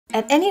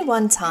At any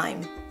one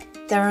time,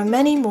 there are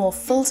many more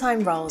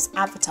full-time roles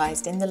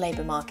advertised in the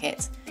labour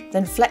market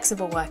than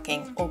flexible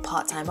working or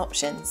part-time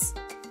options.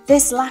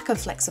 This lack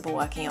of flexible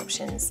working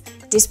options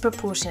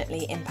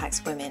disproportionately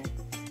impacts women,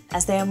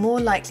 as they are more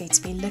likely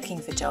to be looking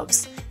for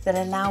jobs that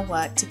allow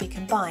work to be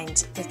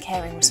combined with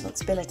caring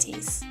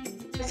responsibilities.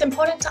 It's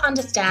important to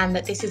understand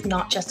that this is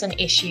not just an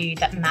issue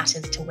that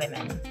matters to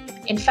women.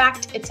 In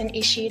fact, it's an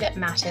issue that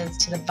matters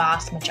to the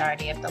vast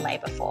majority of the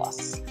labour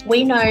force.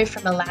 We know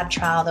from a lab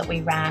trial that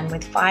we ran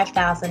with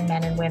 5,000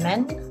 men and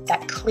women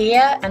that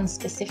clear and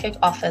specific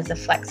offers of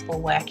flexible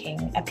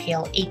working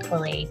appeal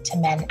equally to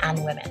men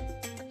and women.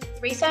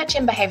 Research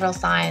in behavioural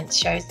science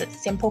shows that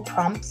simple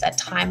prompts at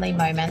timely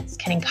moments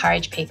can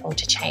encourage people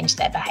to change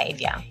their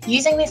behaviour.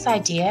 Using this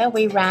idea,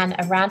 we ran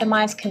a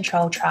randomised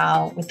control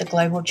trial with the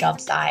global job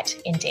site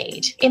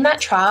Indeed. In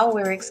that trial,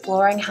 we were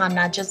exploring how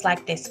nudges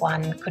like this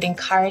one could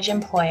encourage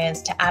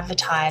employers to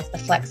advertise the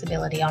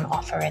flexibility on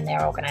offer in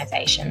their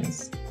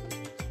organisations.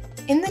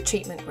 In the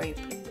treatment group,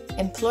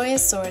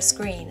 employers saw a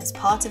screen as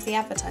part of the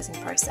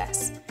advertising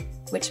process,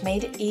 which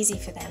made it easy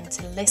for them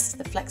to list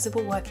the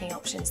flexible working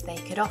options they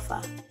could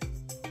offer.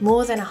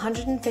 More than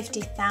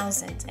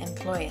 150,000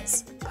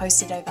 employers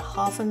posted over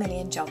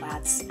 500,000 job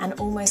ads, and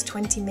almost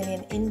 20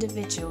 million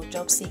individual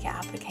job seeker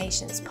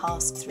applications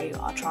passed through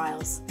our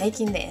trials,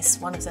 making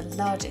this one of the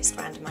largest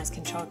randomised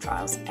controlled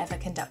trials ever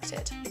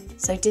conducted.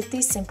 So did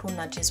these simple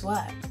nudges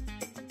work?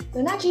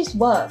 The nudges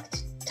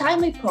worked.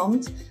 Timely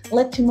prompts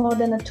led to more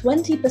than a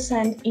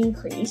 20%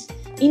 increase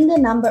in the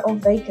number of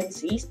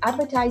vacancies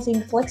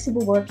advertising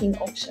flexible working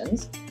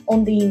options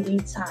on the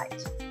Indeed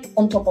site.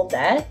 On top of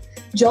that,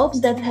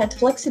 jobs that had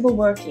flexible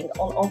working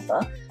on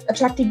offer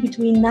attracted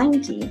between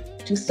 90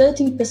 to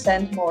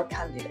 30% more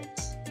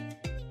candidates.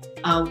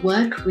 Our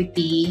work with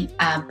the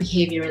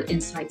Behavioural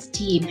Insights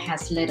team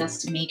has led us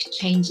to make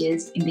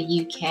changes in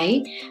the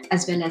UK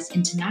as well as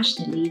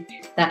internationally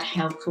that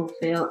help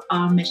fulfil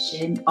our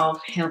mission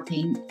of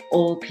helping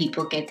all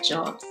people get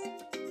jobs.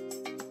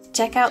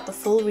 Check out the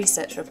full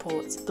research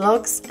reports,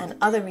 blogs and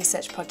other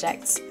research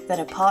projects that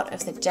are part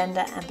of the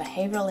Gender and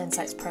Behavioural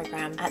Insights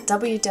programme at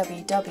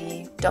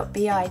www.bi.team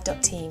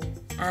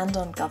and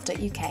on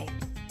gov.uk.